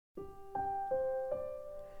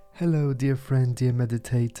Hello, dear friend, dear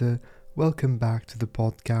meditator. Welcome back to the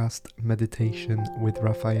podcast Meditation with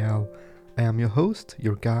Raphael. I am your host,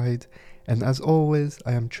 your guide, and as always,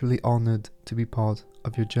 I am truly honored to be part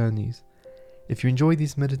of your journeys. If you enjoy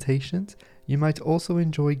these meditations, you might also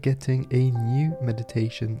enjoy getting a new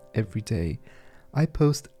meditation every day. I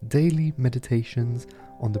post daily meditations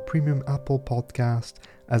on the Premium Apple Podcast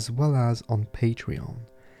as well as on Patreon.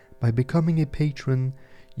 By becoming a patron,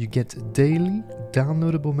 you get daily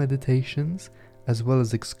downloadable meditations as well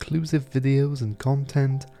as exclusive videos and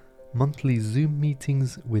content, monthly Zoom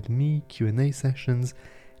meetings with me, Q&A sessions,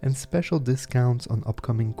 and special discounts on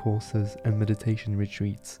upcoming courses and meditation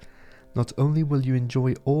retreats. Not only will you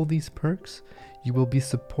enjoy all these perks, you will be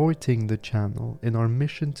supporting the channel in our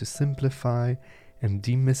mission to simplify and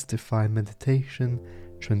demystify meditation,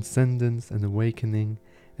 transcendence and awakening,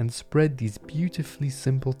 and spread these beautifully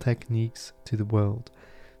simple techniques to the world.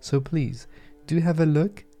 So please, do have a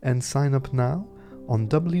look and sign up now on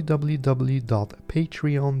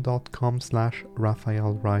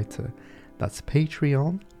www.patreon.com/RaphaelWriter. That's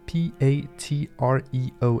Patreon,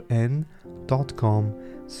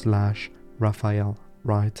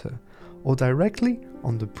 patreon.com/RaphaelWriter, or directly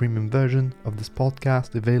on the premium version of this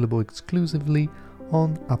podcast available exclusively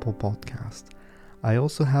on Apple Podcast. I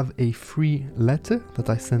also have a free letter that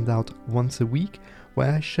I send out once a week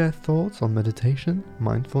where I share thoughts on meditation,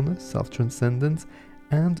 mindfulness, self-transcendence,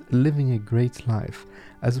 and living a great life,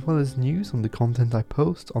 as well as news on the content I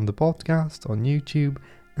post on the podcast, on YouTube,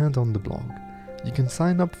 and on the blog. You can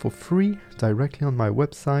sign up for free directly on my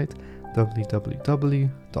website,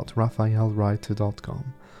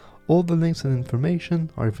 www.raphaelwriter.com. All the links and information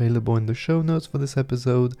are available in the show notes for this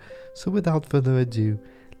episode, so without further ado,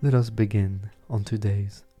 let us begin on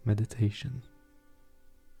today's meditation.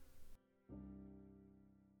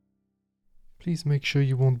 Please make sure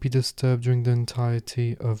you won't be disturbed during the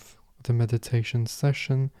entirety of the meditation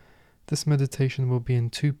session. This meditation will be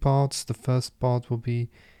in two parts. The first part will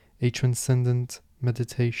be a transcendent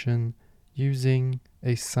meditation using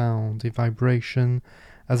a sound, a vibration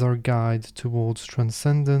as our guide towards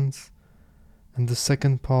transcendence. And the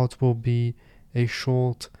second part will be a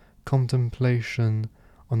short contemplation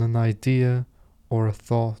on an idea or a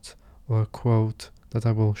thought or a quote that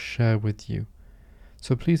I will share with you.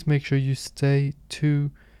 So please make sure you stay to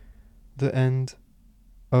the end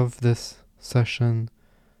of this session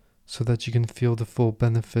so that you can feel the full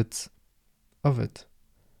benefits of it.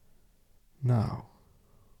 Now,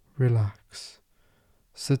 relax.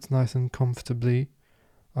 Sit nice and comfortably,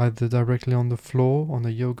 either directly on the floor, on a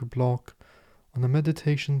yoga block, on a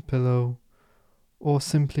meditation pillow, or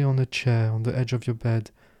simply on a chair on the edge of your bed,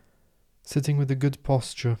 sitting with a good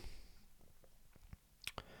posture,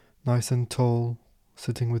 nice and tall,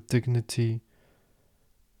 sitting with dignity,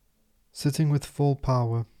 sitting with full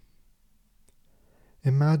power.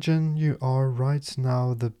 Imagine you are right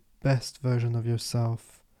now the best version of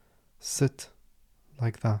yourself. Sit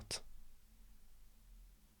like that.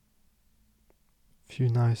 A few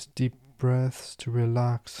nice deep breaths to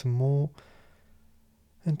relax more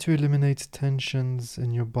and to eliminate tensions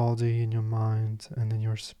in your body, in your mind, and in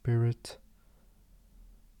your spirit.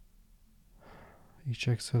 Each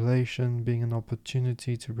exhalation being an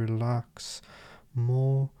opportunity to relax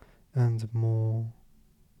more and more.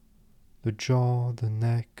 The jaw, the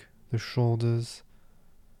neck, the shoulders,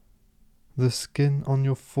 the skin on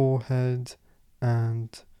your forehead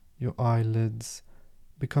and your eyelids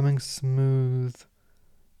becoming smooth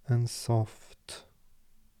and soft.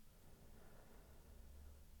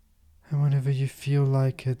 And whenever you feel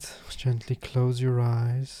like it, gently close your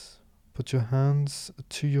eyes, put your hands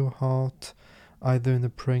to your heart, either in a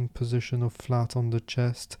praying position or flat on the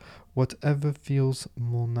chest, whatever feels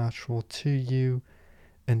more natural to you,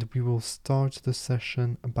 and we will start the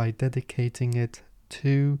session by dedicating it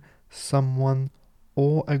to someone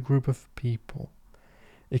or a group of people.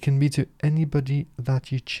 It can be to anybody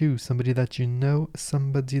that you choose, somebody that you know,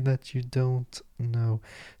 somebody that you don't know,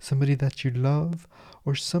 somebody that you love,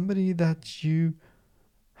 or somebody that you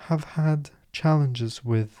have had challenges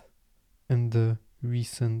with in the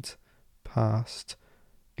recent past.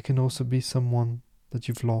 It can also be someone that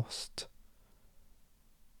you've lost.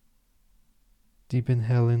 Deep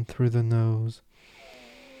inhale in through the nose.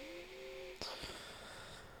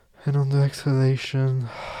 And on the exhalation,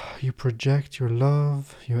 you project your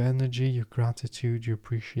love, your energy, your gratitude, your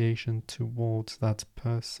appreciation towards that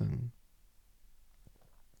person.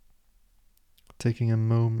 Taking a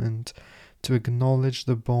moment to acknowledge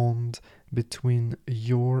the bond between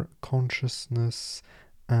your consciousness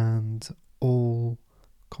and all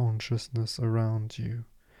consciousness around you.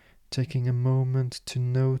 taking a moment to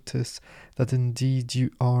notice that indeed you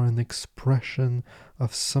are an expression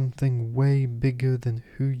of something way bigger than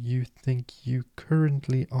who you think you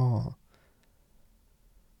currently are.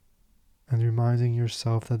 And reminding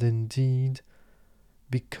yourself that indeed,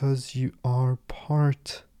 because you are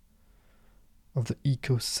part of the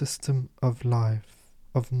ecosystem of life,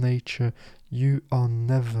 of nature, you are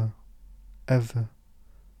never, ever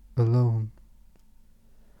alone.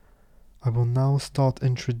 I will now start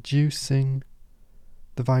introducing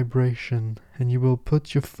the vibration, and you will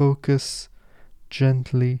put your focus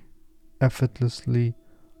gently, effortlessly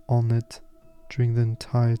on it during the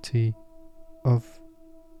entirety of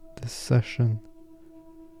this session.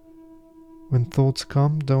 When thoughts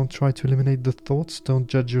come, don't try to eliminate the thoughts, don't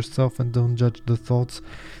judge yourself and don't judge the thoughts.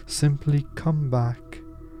 Simply come back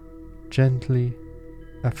gently,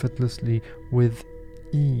 effortlessly, with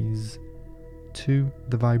ease to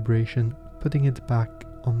the vibration, putting it back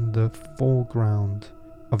on the foreground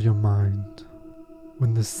of your mind.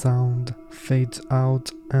 When the sound fades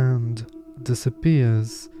out and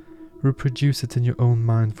disappears, reproduce it in your own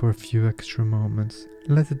mind for a few extra moments.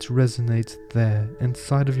 Let it resonate there,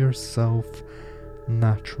 inside of yourself,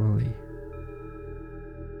 naturally.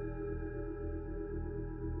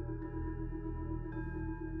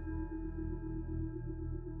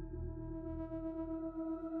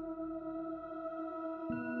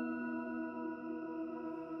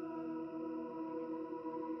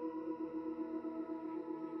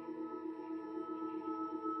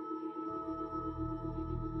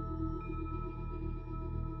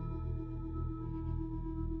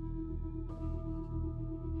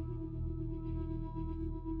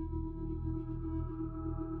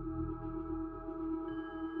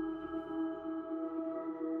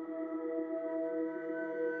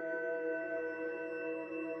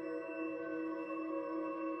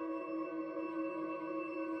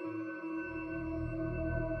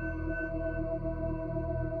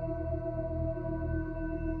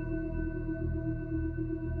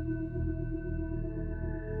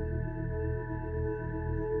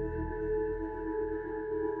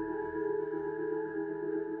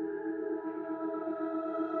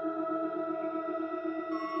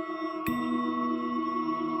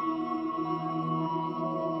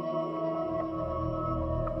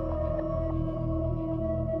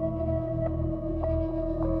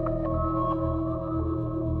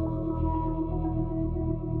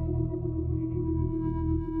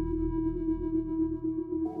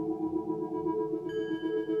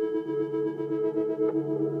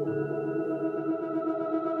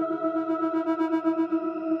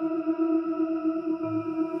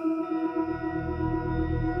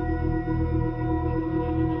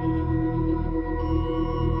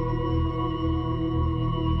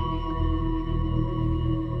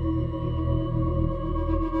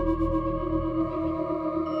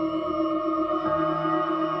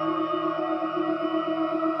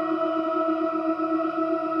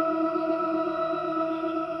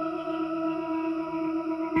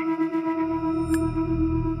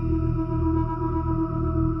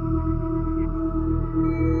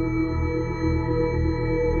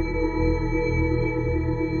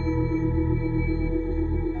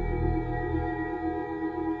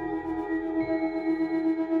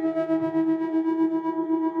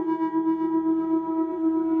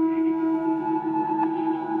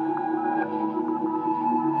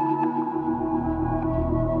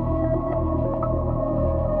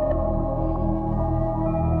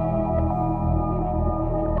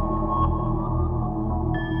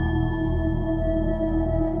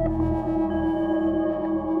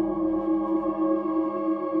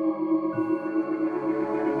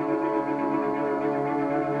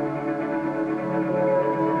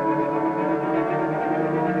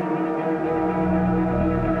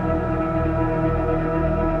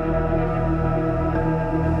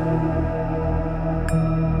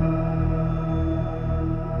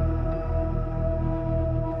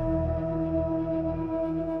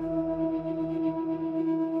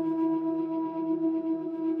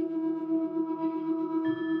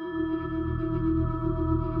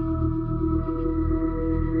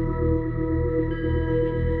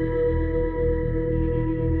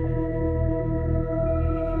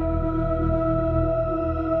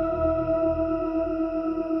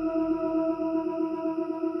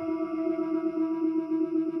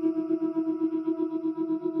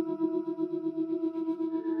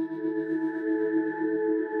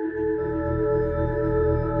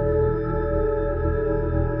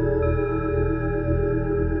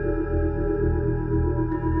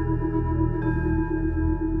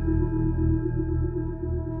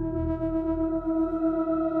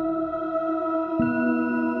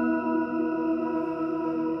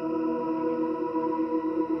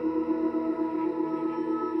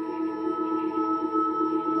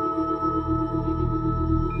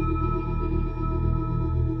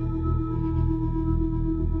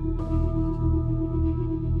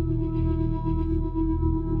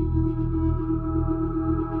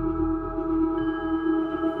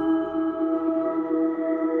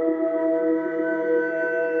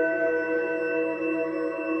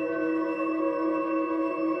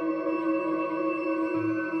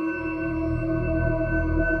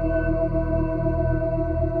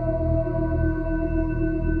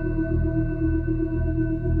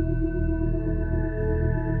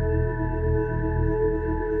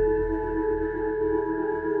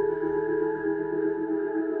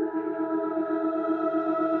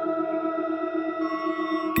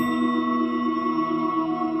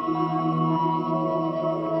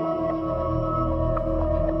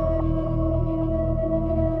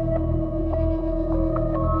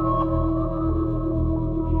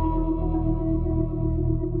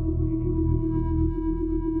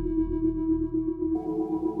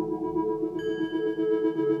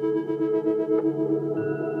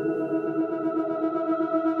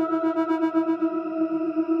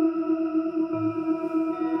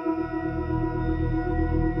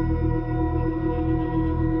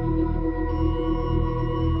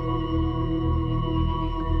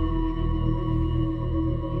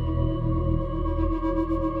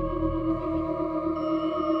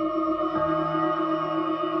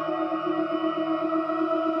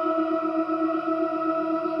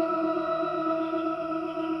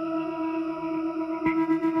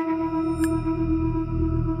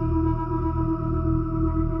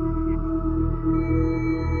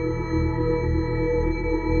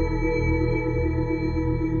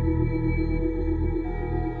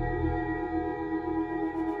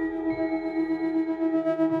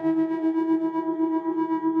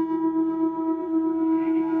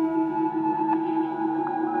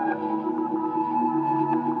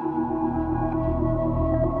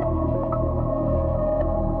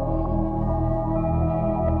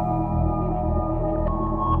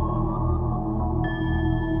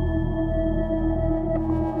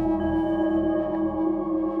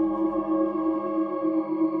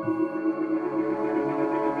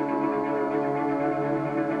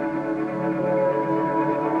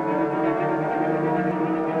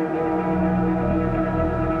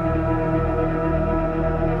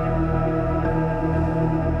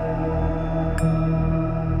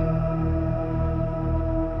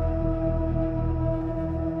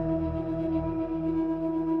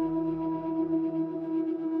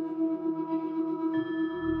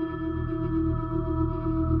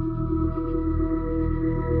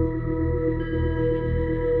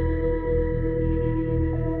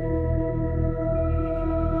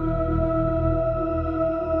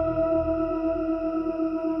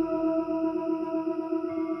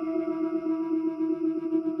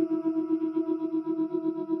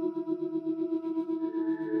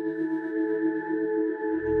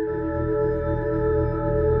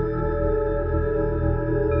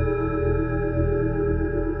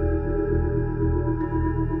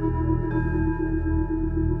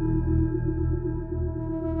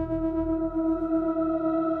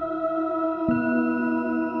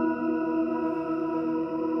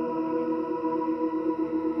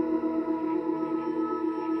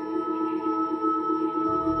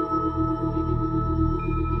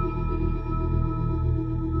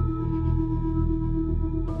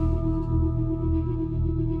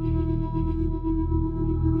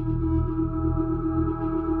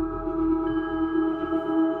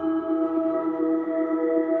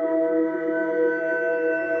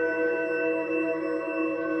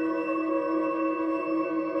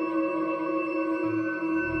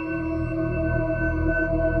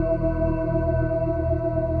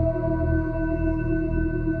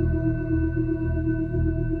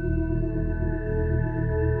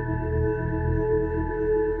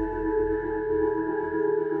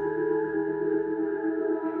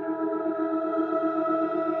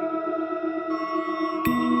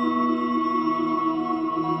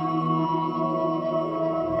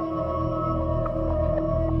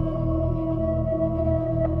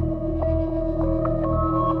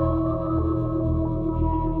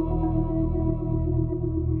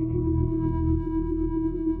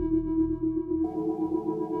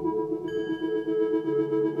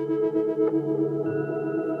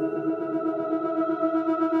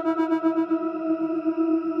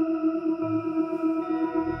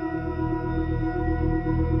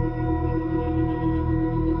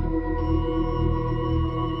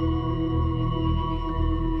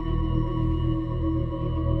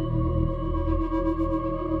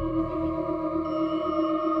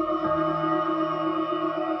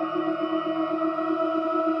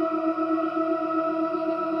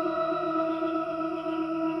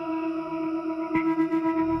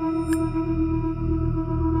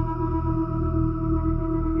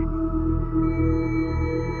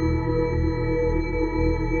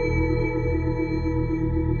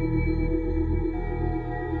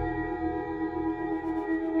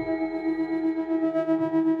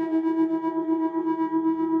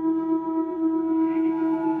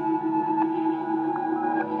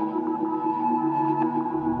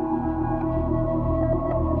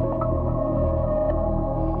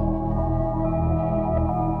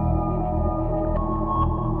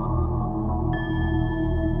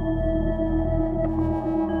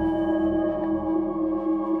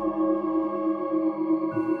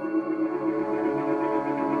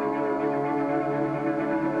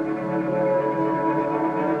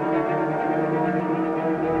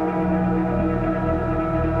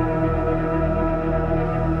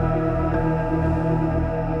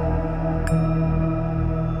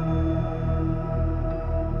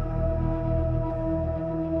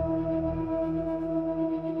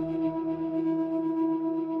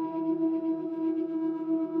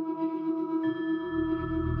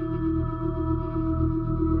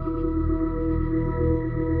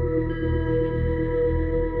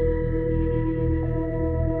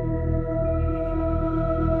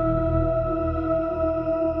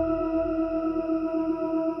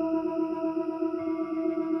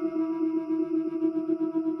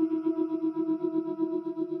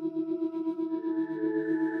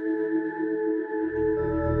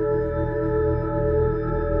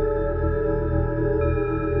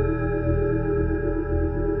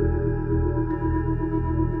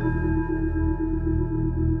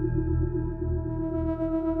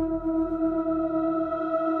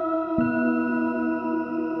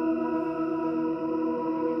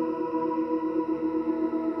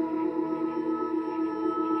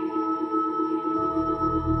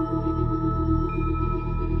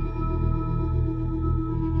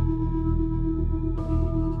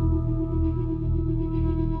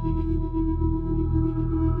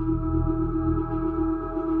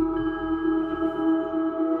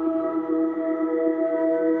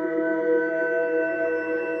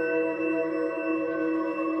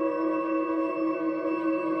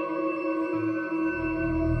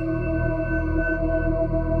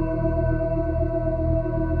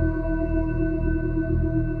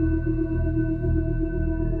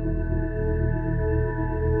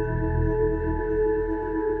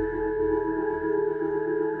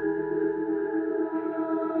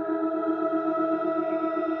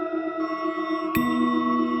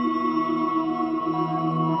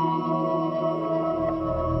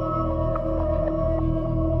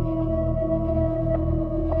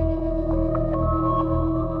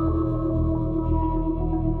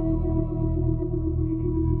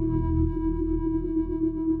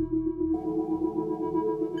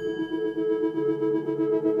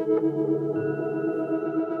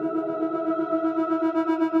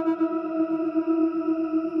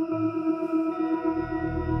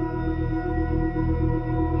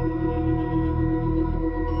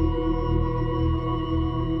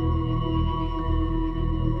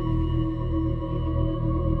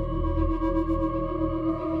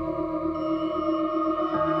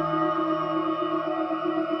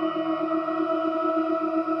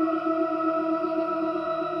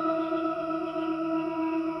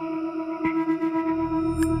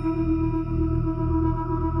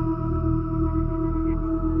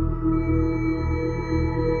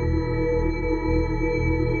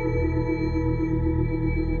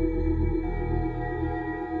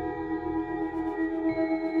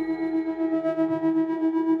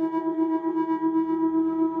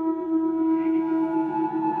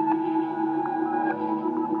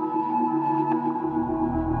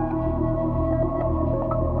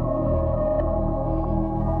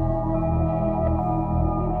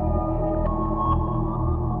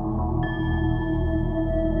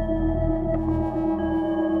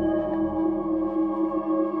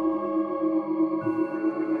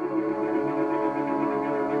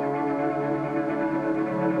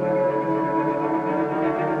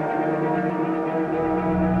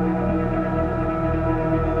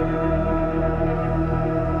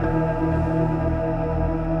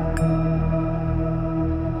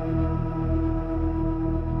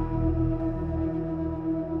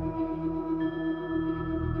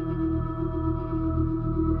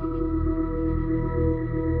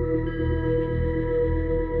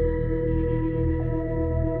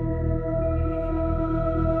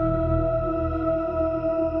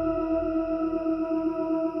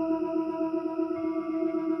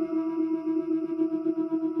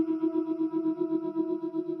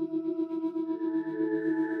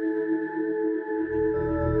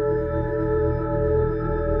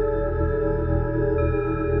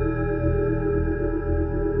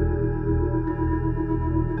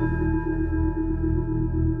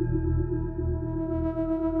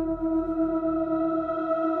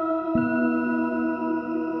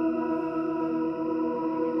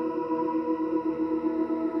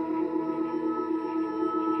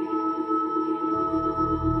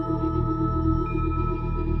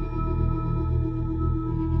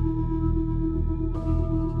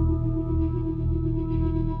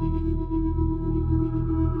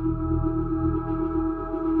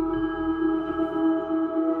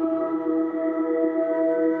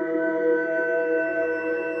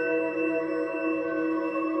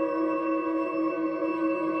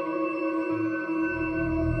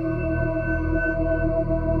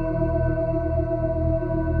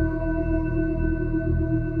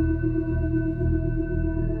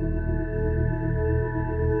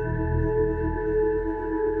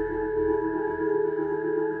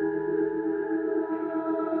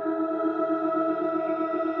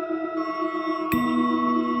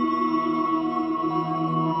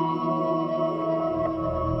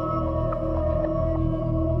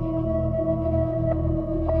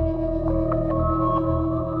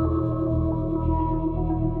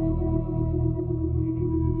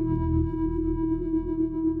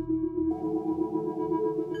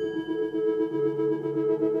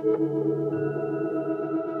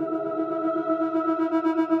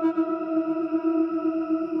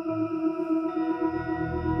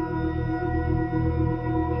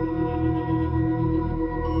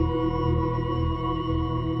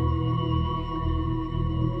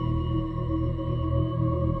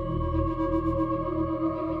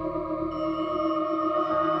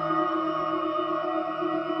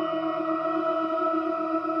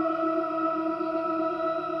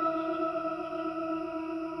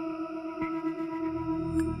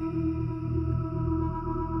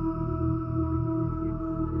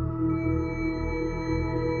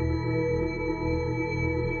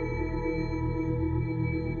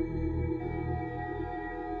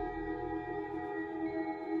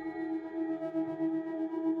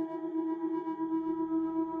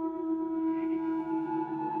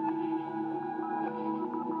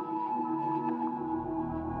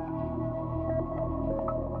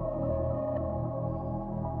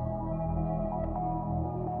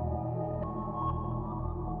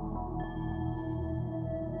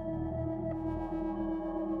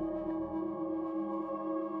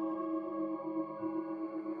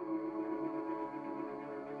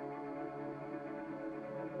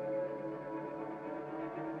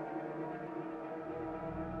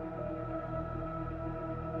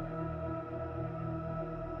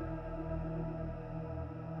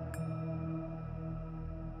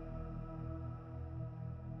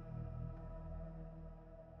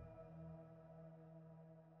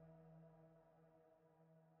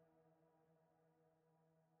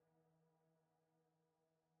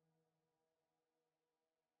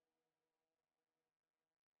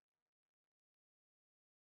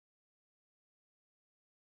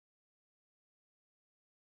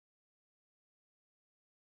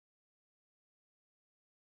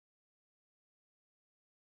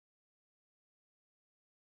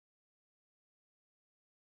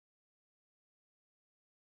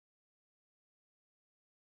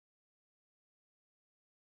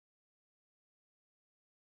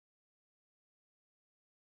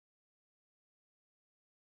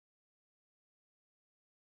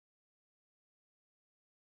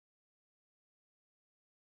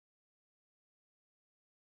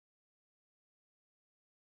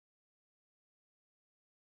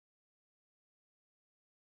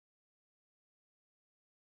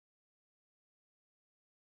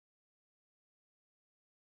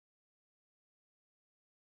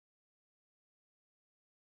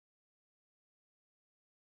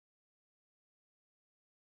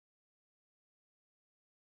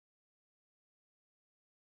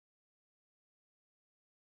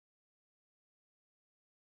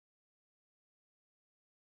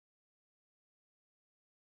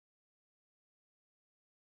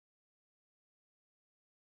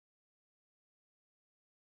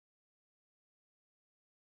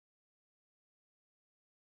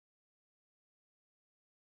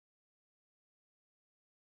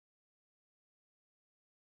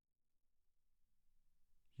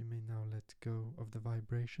 You may now let go of the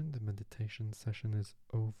vibration. The meditation session is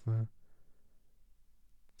over.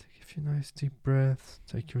 Take a few nice deep breaths.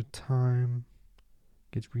 Take your time.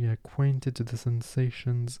 Get reacquainted to the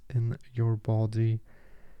sensations in your body.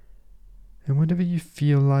 And whenever you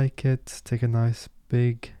feel like it, take a nice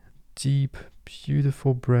big, deep,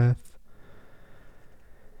 beautiful breath.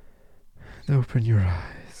 And open your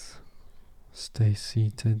eyes. Stay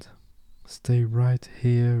seated. Stay right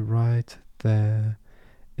here, right there,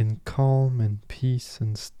 in calm and peace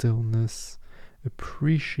and stillness,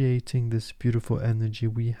 appreciating this beautiful energy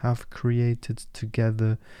we have created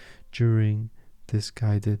together during this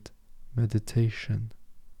guided meditation.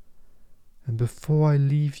 And before I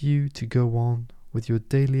leave you to go on with your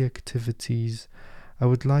daily activities, I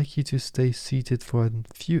would like you to stay seated for a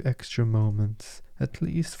few extra moments, at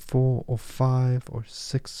least 4 or 5 or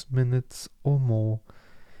 6 minutes or more,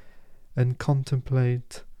 and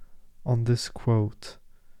contemplate on this quote.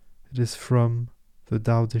 It is from the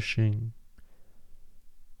Tao Te Ching.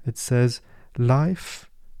 It says, "Life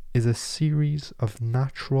is a series of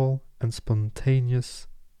natural and spontaneous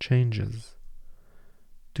changes.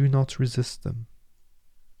 Do not resist them.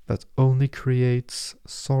 That only creates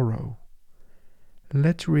sorrow.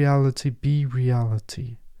 Let reality be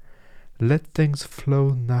reality. Let things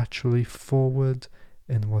flow naturally forward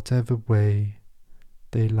in whatever way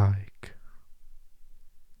they like."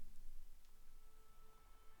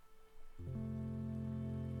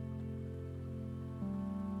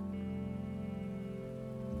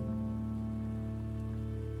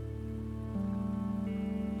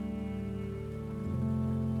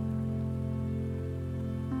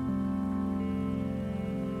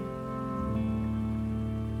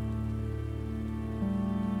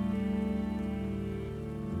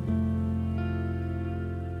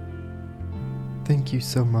 Thank you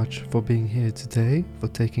so much for being here today, for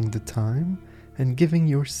taking the time and giving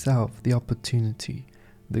yourself the opportunity,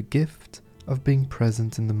 the gift of being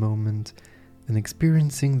present in the moment and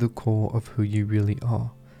experiencing the core of who you really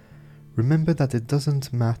are. Remember that it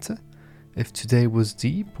doesn't matter if today was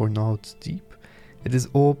deep or not deep. It is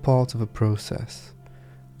all part of a process.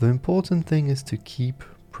 The important thing is to keep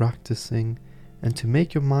practicing and to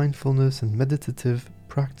make your mindfulness and meditative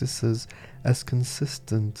practices as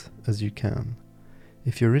consistent as you can.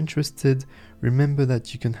 If you're interested, remember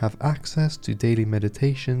that you can have access to daily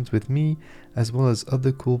meditations with me, as well as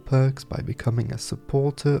other cool perks by becoming a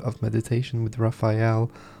supporter of Meditation with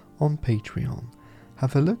Raphael on Patreon.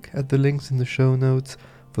 Have a look at the links in the show notes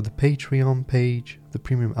for the Patreon page, the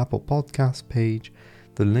Premium Apple Podcast page,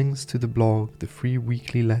 the links to the blog, the free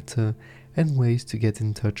weekly letter, and ways to get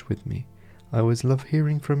in touch with me. I always love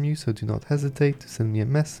hearing from you, so do not hesitate to send me a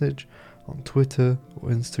message on Twitter or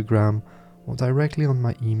Instagram, or directly on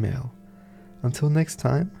my email. Until next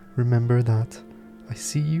time, remember that I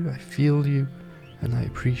see you, I feel you, and I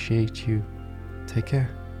appreciate you. Take care.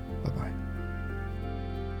 Bye-bye.